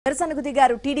నిరసనకు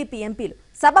దిగారు టీడీపీ ఎంపీలు.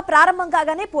 సభ ప్రారంభం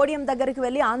కాగానే పోడియం దగ్గరికి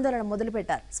వెళ్లి ఆందోళన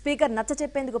మొదలుపెట్టారు. స్పీకర్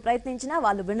నచ్చచెప్పేందుకు ప్రయత్నించినా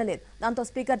వాళ్ళు వినలేదు. దాంతో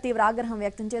స్పీకర్ తీవ్ర ఆగ్రహం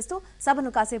వ్యక్తం చేస్తూ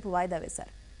సభను కాసేపు వాయిదా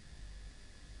వేశారు.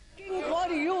 For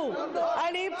you,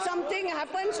 and if something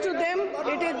happens to them,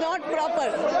 it is not proper.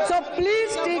 So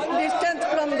please take distance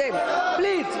from them.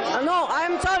 Please. No, I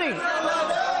am sorry.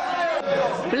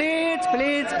 Please,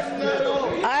 please.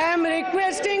 I am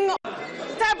requesting.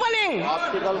 What's happening?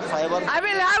 I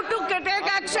will have to take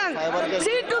action.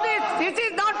 See to this. This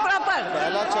is not proper.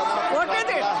 What is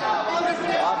it?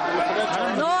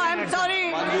 No, I am sorry.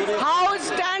 House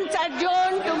stands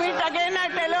adjourned to meet again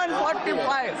at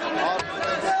 11:45.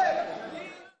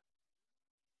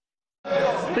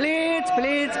 Please,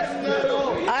 please,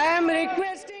 I am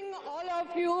requesting all of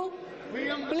you,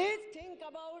 please think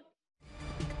about.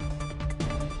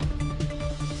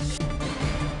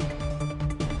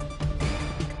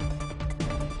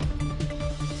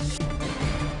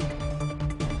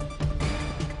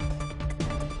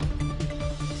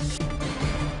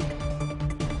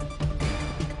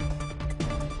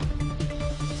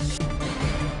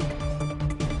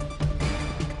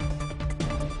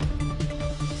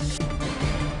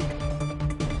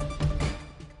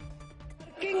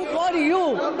 For you,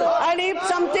 and if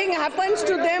something happens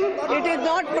to them, it is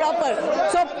not proper.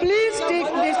 So please take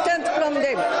distance from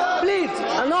them. Please.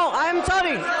 No, I am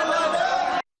sorry.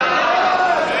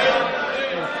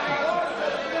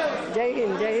 Jai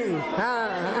Hind, Jai Hind.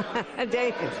 Jai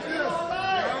Hind.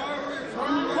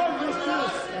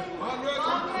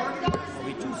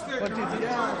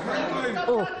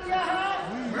 Oh,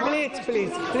 please,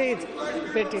 please, please,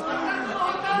 Betty.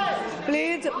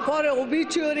 Please, for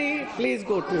obituary, please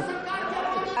go to.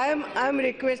 I am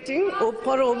requesting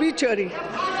for obituary.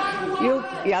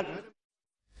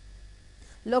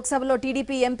 Lok సభలో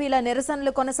TDP ఎంపీల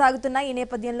నిరసనలు కొనసాగుతున్నాయి. ఈ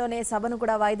నేపథ్యంలోనే సభను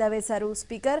కూడా వాయిదా వేశారు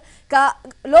స్పీకర్.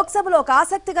 లోక్ సభలో ఒక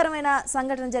ఆసక్తికరమైన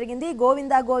సంఘటన జరిగింది.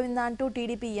 గోవిందా గోవిందా అంటూ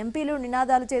టీడీపీ ఎంపీలు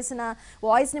నినాదాలు చేసిన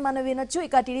వాయిస్ ని మనం వినొచ్చు.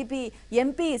 ఇక టీడీపీ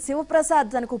ఎంపీ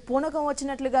శివప్రసాద్ తనకు పూనకం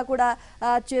వచ్చినట్లుగా కూడా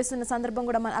చేస్తున్న సందర్భం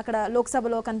కూడా అక్కడ లోక్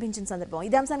సభలో కనిపించిన సందర్భం.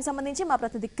 ఇదే అంశానికి సంబంధించి మా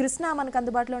ప్రతినిధి కృష్ణ మనకు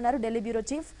అందుబాటులో ఉన్నారు, ఢిల్లీ బ్యూరో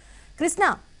చీఫ్. కృష్ణ,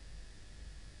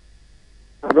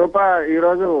 రూప ఈ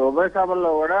రోజు ఉభయ సభల్లో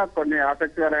కూడా కొన్ని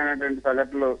ఆసక్తికరమైనటువంటి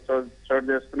సంఘటనలు చోటు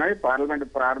చేసుకున్నాయి. పార్లమెంట్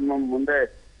ప్రారంభం ముందే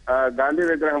గాంధీ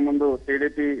విగ్రహం ముందు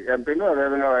టీడీపీ ఎంపీలు,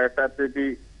 అదేవిధంగా వైఎస్ఆర్సీపీ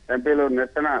ఎంపీలు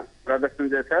నిరసన ప్రదర్శన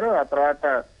చేశారు. ఆ తర్వాత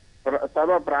సభ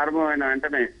ప్రారంభమైన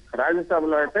వెంటనే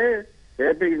రాజ్యసభలో అయితే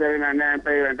ఏపీకి జరిగిన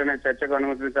అన్యాయంపై వెంటనే చర్చకు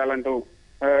అనుమతించాలంటూ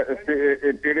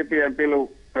టీడీపీ ఎంపీలు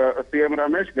సీఎం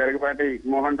రమేష్, గరికపాటి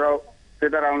మోహన్ రావు,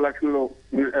 సీతారామ లక్ష్మణులు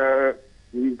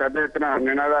పెద్ద ఎత్తున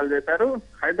నినాదాలు చేశారు.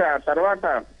 అయితే ఆ తర్వాత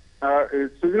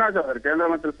సుజనా చౌదరి, కేంద్ర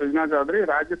మంత్రి సుజనా చౌదరి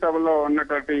రాజ్యసభలో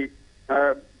ఉన్నటువంటి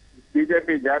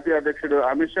బీజేపీ జాతీయ అధ్యక్షుడు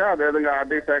అమిత్ షా, అదేవిధంగా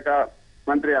ఆర్థిక శాఖ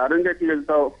మంత్రి అరుణ్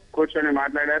జైట్లీలతో కూర్చొని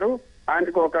మాట్లాడారు.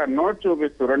 ఆయనకు ఒక నోట్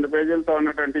చూపిస్తూ, 2 పేజీలతో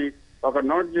ఉన్నటువంటి ఒక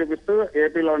నోట్ చూపిస్తూ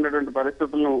ఏపీలో ఉన్నటువంటి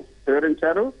పరిస్థితులను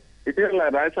వివరించారు.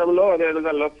 ఇటీవల రాజ్యసభలో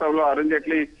అదేవిధంగా లోక్సభలో అరుణ్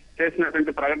జైట్లీ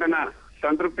చేసినటువంటి ప్రకటన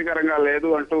సంతృప్తికరంగా లేదు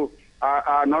అంటూ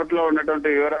ఆ నోట్ లో ఉన్నటువంటి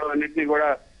వివరాలన్నింటినీ కూడా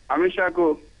అమిత్ షాకు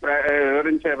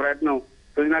వివరించే ప్రయత్నం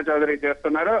సుజనా చౌదరి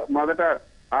చేస్తున్నారు. మొదట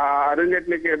అరుణ్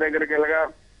జైట్లీకి దగ్గరికి వెళ్ళగా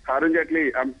అరుణ్ జైట్లీ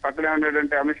పక్కనే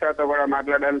ఉన్నటువంటి అమిత్ షాతో కూడా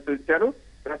మాట్లాడాలని సూచించారు.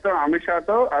 ప్రస్తుతం అమిత్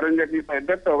షాతో అరుణ్ జైట్లీతో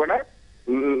ఇద్దరితో కూడా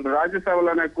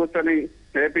రాజ్యసభలోనే కూర్చొని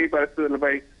ఏపీ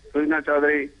పరిస్థితులపై సుజనా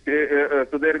చౌదరి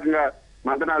సుదీర్ఘంగా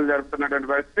మంతనాలు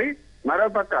జరుపుతున్నటువంటి పరిస్థితి.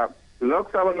 మరోపక్క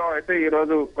లోక్సభలో అయితే ఈ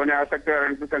రోజు కొన్ని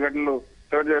ఆసక్తికరమైన సంఘటనలు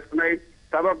చోటు చేసుకున్నాయి.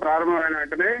 సభ ప్రారంభమైన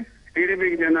వెంటనే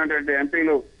టీడీపీకి చెందినటువంటి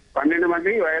ఎంపీలు 12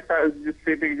 మంది,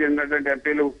 వైఎస్ఆర్సీపీకి చెందినటువంటి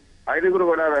ఎంపీలు 5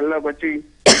 కూడా వెళ్లలోకి వచ్చి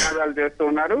నినాదాలు చేస్తూ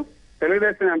ఉన్నారు.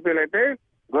 తెలుగుదేశం ఎంపీలు అయితే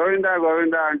గోవిందా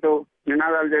గోవిందా అంటూ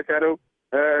నినాదాలు చేశారు.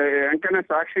 వెంకన్న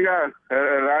సాక్షిగా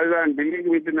రాజధాని ఢిల్లీకి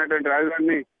మించినటువంటి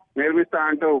రాజధానిని నిర్మిస్తా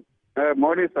అంటూ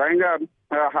మోడీ స్వయంగా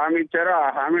హామీ ఇచ్చారు. ఆ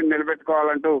హామీని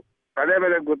నిలబెట్టుకోవాలంటూ పదే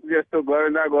పదే గుర్తు చేస్తూ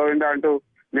గోవిందా గోవిందా అంటూ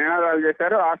నినాదాలు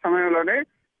చేశారు. ఆ సమయంలోనే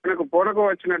తనకు పూనకం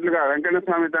వచ్చినట్లుగా వెంకన్న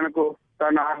స్వామి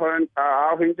తను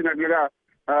ఆహ్వానించినట్లుగా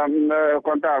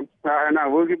కొంత ఆయన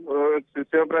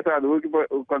శివప్రసాద్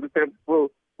కొంతసేపు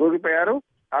ఊగిపోయారు.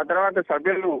 ఆ తర్వాత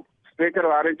సభ్యులను స్పీకర్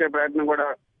వారించే ప్రయత్నం కూడా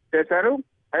చేశారు.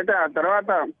 అయితే ఆ తర్వాత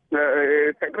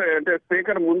అంటే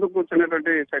స్పీకర్ ముందు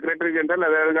కూర్చున్నటువంటి సెక్రటరీ జనరల్,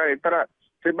 అదేవిధంగా ఇతర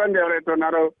సిబ్బంది ఎవరైతే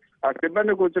ఉన్నారో ఆ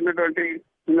సిబ్బంది కూర్చున్నటువంటి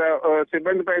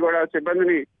సిబ్బందిపై కూడా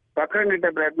సిబ్బందిని పక్కన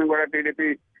నెట్టే ప్రయత్నం కూడా టీడీపీ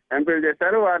ఎంపీలు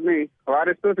చేశారు. వారిని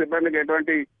వారిస్తూ సిబ్బందికి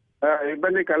ఎటువంటి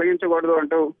ఇబ్బంది కలిగించకూడదు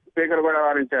అంటూ స్పీకర్ కూడా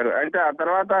వారించారు. అయితే ఆ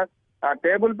తర్వాత ఆ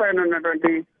టేబుల్ పైన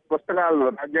ఉన్నటువంటి పుస్తకాలను,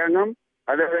 రాజ్యాంగం,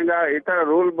 అదేవిధంగా ఇతర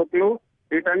రూల్ బుక్లు,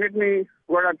 వీటన్నిటిని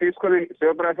కూడా తీసుకుని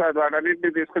శివప్రసాద్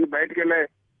వాటన్నిటిని తీసుకుని బయటకు వెళ్లే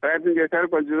ప్రయత్నం చేశారు.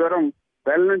 కొంచెం దూరం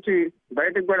వెల్ నుంచి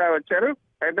బయటకు కూడా వచ్చారు.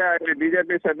 అయితే ఆయన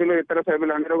బీజేపీ సభ్యులు ఇతర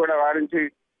సభ్యులు అందరూ కూడా వారించి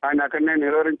ఆయన అక్కడనే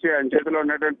నిలువరించి ఆయన చేతిలో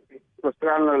ఉన్నటువంటి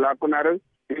పుస్తకాలను లాక్కున్నారు.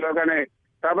 ఈలోగానే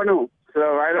సభను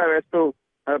వాయిదా వేస్తూ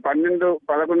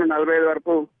 11:45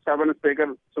 వరకు సభను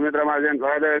స్పీకర్ సుమిత్రా మహాజన్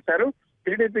వాయిదా వేశారు.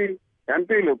 టీడీపీ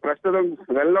ఎంపీలు ప్రస్తుతం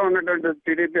వెల్లో ఉన్నటువంటి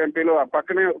టీడీపీ ఎంపీలు ఆ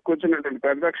పక్కనే కూర్చున్నటువంటి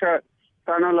ప్రతిపక్ష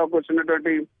స్థానంలో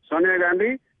కూర్చున్నటువంటి సోనియా గాంధీ,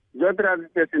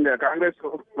 జ్యోతిరాదిత్య సింధియా కాంగ్రెస్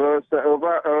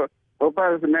ఉప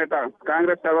నేత,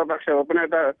 కాంగ్రెస్ సభాపక్ష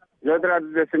ఉపనేత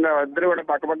జ్యోతిరాదిత్య సింధియా ఇద్దరు కూడా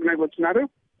పక్కనే కూర్చున్నారు.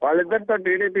 వాళ్ళిద్దరితో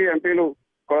టీడీపీ ఎంపీలు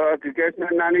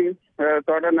కేసీఆర్ నాని,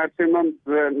 తోట నరసింహం,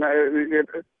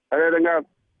 అదేవిధంగా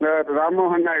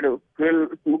రామ్మోహన్ నాయుడు వీళ్ళు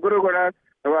ముగ్గురు కూడా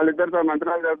వాళ్ళిద్దరితో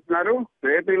మంత్రాలు జరుపుతున్నారు.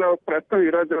 ఏపీలో ప్రస్తుతం ఈ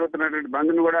రోజు జరుగుతున్నటువంటి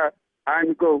బంద్ ను కూడా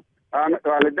ఆయనకు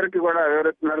వాళ్ళిద్దరికి కూడా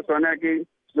వివరిస్తున్నారు. సోనియాకి,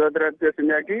 జ్యోతిరాదిత్య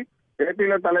సింధియాకి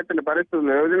ఏపీలో తలెత్తిన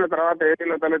పరిస్థితులు, విభజన తర్వాత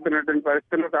ఏపీలో తలెత్తినటువంటి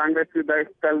పరిస్థితులు, కాంగ్రెస్ కి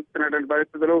తలెత్తినటువంటి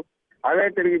పరిస్థితులు అవే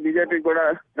తిరిగి బీజేపీకి కూడా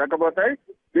దక్కపోతాయి.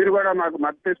 మీరు కూడా మాకు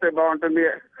మద్దతు ఇస్తే బాగుంటుంది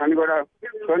అని కూడా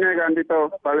సోనియా గాంధీతో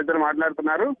వాళ్ళిద్దరు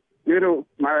మాట్లాడుతున్నారు.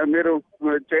 మీరు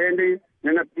చేయండి,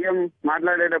 నిన్న పీఎం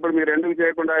మాట్లాడేటప్పుడు మీరు ఎందుకు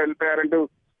చేయకుండా వెళ్ళిపోయారంటూ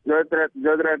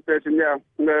జ్యోతిరాదిత్య సింధియా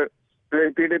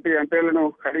టీడీపీ ఎంపీలను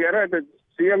అడిగారు. అయితే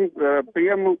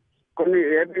పీఎం కొన్ని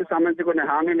ఏపీకి సంబంధించి కొన్ని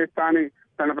హామీలు ఇస్తా అని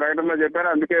తన ప్రకటనలో చెప్పారు,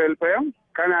 అందుకే వెళ్ళిపోయాం.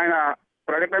 కానీ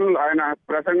ఆయన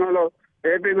ప్రసంగంలో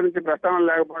ఏపీ గురించి ప్రస్తావన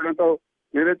లేకపోవడంతో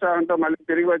నిరుత్సాహంతో మళ్ళీ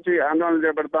తిరిగి వచ్చి ఆందోళన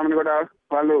చేపడతామని కూడా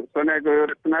వాళ్ళు సోనియాకు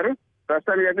వివరిస్తున్నారు.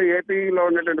 ప్రస్తుతానికి అయితే ఏపీలో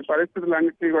ఉన్నటువంటి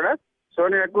పరిస్థితులన్నింటినీ కూడా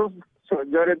సోనియాకు,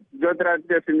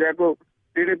 జ్యోతిరాదిత్య సింధియాకు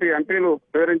టీడీపీ ఎంపీలు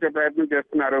వివరించే ప్రయత్నం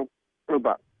చేస్తున్నారు.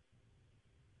 రూపా.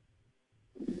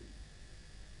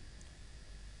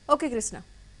 Okay Krishna.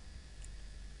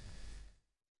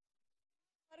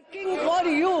 Working for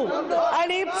you, and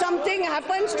if something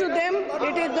happens to them,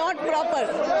 it is not proper.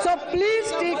 So please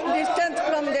take distance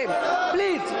from them.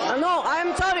 Please. No, I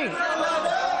am sorry.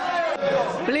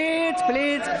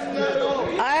 Please.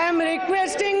 I am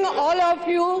requesting all of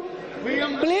you,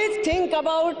 please think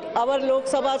about our Lok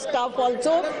Sabha staff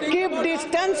also. Keep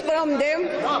distance from them.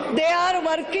 They are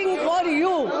working for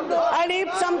you, and if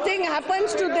something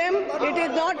happens to them, it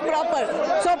is not proper.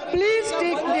 So please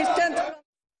take distance.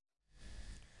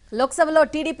 లోక్సభలో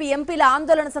TDP ఎంపీల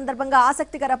ఆందోళన సందర్భంగా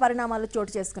ఆసక్తికర పరిణామాలు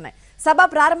చోటు చేసుకున్నాయి. సభ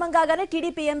ప్రారంభం కాగానే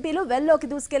టీడీపీ ఎంపీలు వెల్లోకి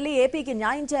దూసుకెళ్లి ఏపీకి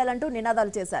న్యాయం చేయాలంటూ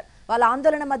నినాదాలు చేశారు. వాళ్ళ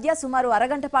ఆందోళన మధ్య సుమారు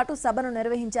అరగంట పాటు సభను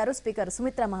నిర్వహించారు స్పీకర్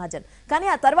సుమిత్రా మహాజన్. కానీ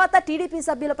ఆ తర్వాత టీడీపీ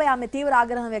సభ్యులపై ఆమె తీవ్ర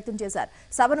ఆగ్రహం వ్యక్తం చేశారు.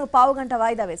 సభను పావుగంట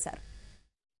వాయిదా వేశారు.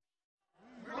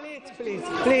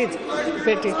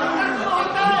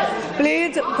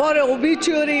 Please, for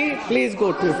obituary, please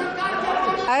go to.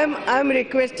 I am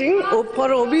requesting for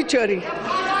obituary.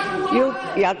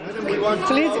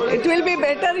 Please, it will be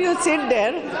better you sit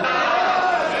there.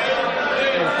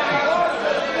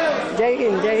 Jai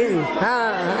Hind.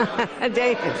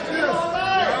 Jai Hind.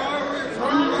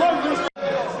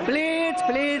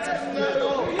 Please,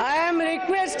 I am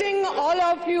requesting all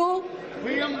of you,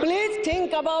 please think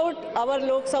about our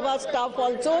Lok Sabha staff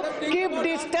also. Keep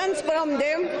distance from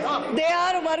them. They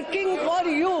are working for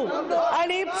you, and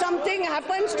if something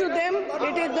happens to them,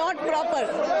 it is not proper.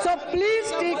 So please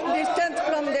take distance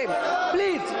from them.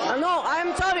 Please. No, I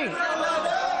am sorry.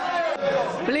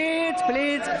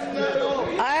 Please.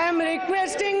 I am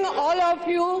requesting all of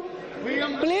you,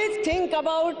 please think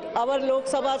about our Lok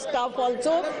Sabha staff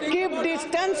also. Keep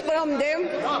distance from them.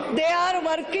 They are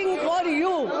working for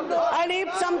you, and if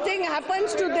something happens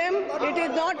to them, it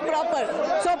is not proper.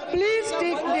 So please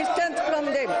take distance from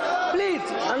them. Please.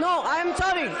 No, I am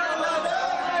sorry.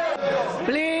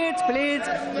 Please.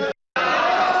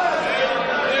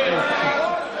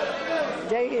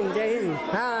 Jai Hind.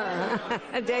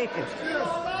 Jai Hind.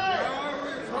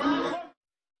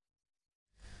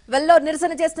 వెల్లో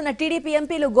నిరసన చేస్తున్న TDP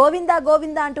ఎంపీలు గోవిందా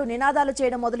గోవిందా అంటూ నినాదాలు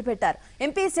చేయడం మొదలుపెట్టారు.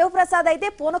 MP Sivaprasad అయితే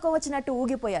పూనకం వచ్చినట్టు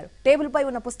ఊగిపోయారు. టేబుల్పై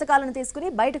ఉన్న పుస్తకాలను తీసుకుని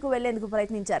బయటకు వెళ్లేందుకు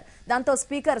ప్రయత్నించారు. దాంతో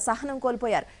స్పీకర్ సహనం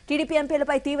కోల్పోయారు. టీడీపీ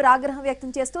ఎంపీలపై తీవ్ర ఆగ్రహం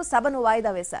వ్యక్తం చేస్తూ సభను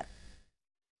వాయిదా వేశారు.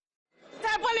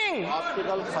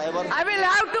 I will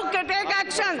have to take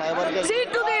action. See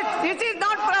to this. This is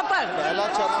not proper.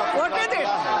 What is it?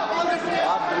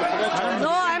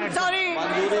 No, I am sorry.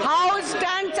 House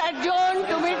stands adjourned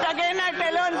to meet again at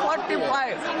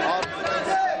 11:45.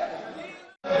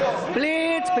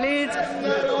 Please.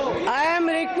 I am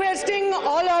requesting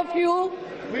all of you,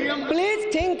 please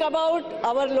think about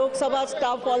our Lok Sabha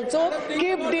staff also.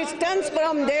 Keep distance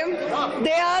from them.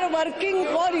 They are working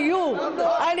for you,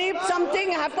 and if something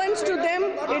happens to them,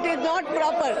 it is not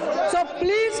proper. So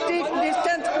please take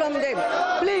distance from them.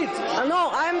 Please. No,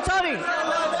 I am sorry.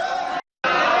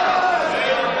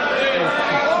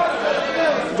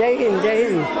 जय हिंद जय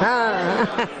हिंद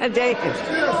हाँ जय Hind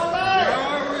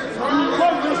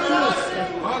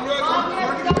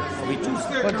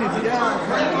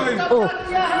Oh,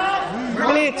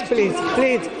 please,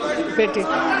 Betty.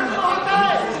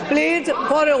 Please,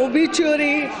 for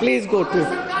obituary, please go to.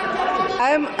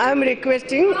 I am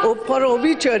requesting for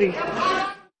obituary.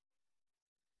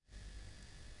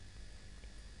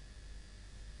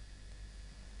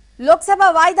 Lok Sabha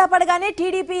వాయిదా పడగానే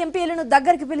TDP ఎంపీలను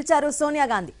దగ్గరికి పిలిచారు సోనియా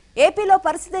గాంధీ. ఏపీలో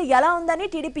పరిస్థితి ఎలా ఉందని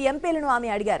టీడీపీ ఎంపీలను ఆమె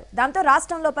అడిగారు. దాంతో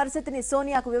రాష్ట్రంలో పరిస్థితిని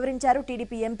సోనియాకు వివరించారు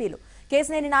టీడీపీ ఎంపీలు.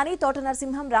 కేశినేని నాని, తోట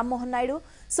నరసింహం, రామ్మోహన్ నాయుడు,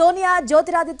 సోనియా,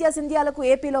 జ్యోతిరాదిత్య సింధియాలకు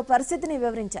ఏపీలో పరిస్థితిని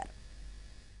వివరించారు.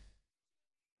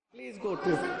 Please go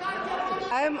to.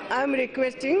 I am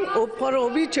requesting for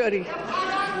obituary.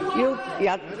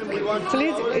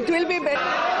 Please, it will be better.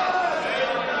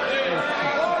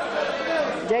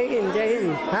 जय हिंद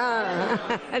हाँ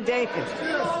जय Hind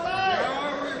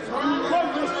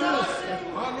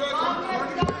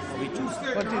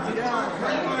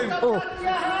Oh,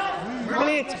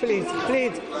 please,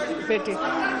 Betty.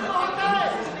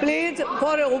 Please,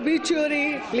 for obituary,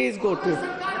 please go to.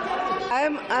 I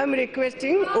am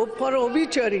requesting for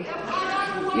obituary.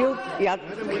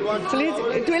 Please,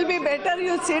 it will be better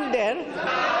you sit there.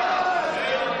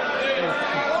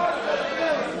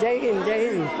 जय हिंद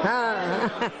हाँ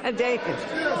जय Hind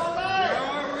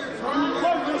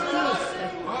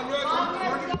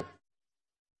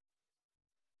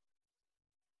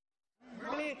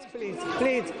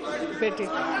please Betty.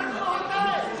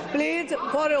 Please,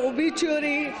 for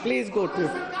obituary, please go to.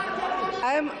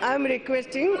 I am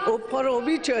requesting for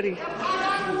obituary.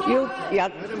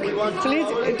 Please,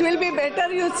 it will be better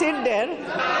you sit there.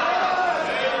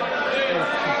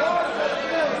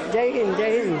 జై హింద్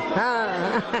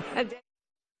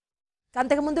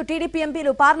అంతకుముందు TDP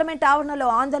ఎంపీలు parliament ఆవరణలో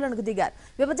ఆందోళనకు దిగారు.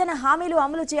 విభజన హామీలు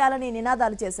అమలు చేయాలని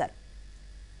నినాదాలు చేశారు.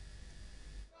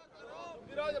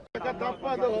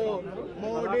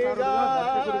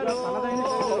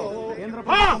 కేంద్ర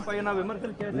ప్రభుత్వం పైన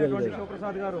విమర్శలు చేసినటువంటి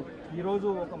శివప్రసాద్ గారు ఈ రోజు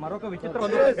మరొక విచిత్రం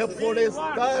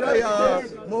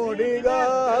మోడీ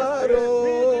గారు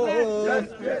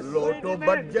లోటు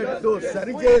బడ్జెట్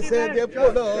సరి చేసేది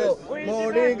ఎప్పుడు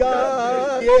మోడీ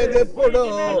గారు ఏదెప్పుడు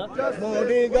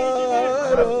మోడీ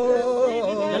గారు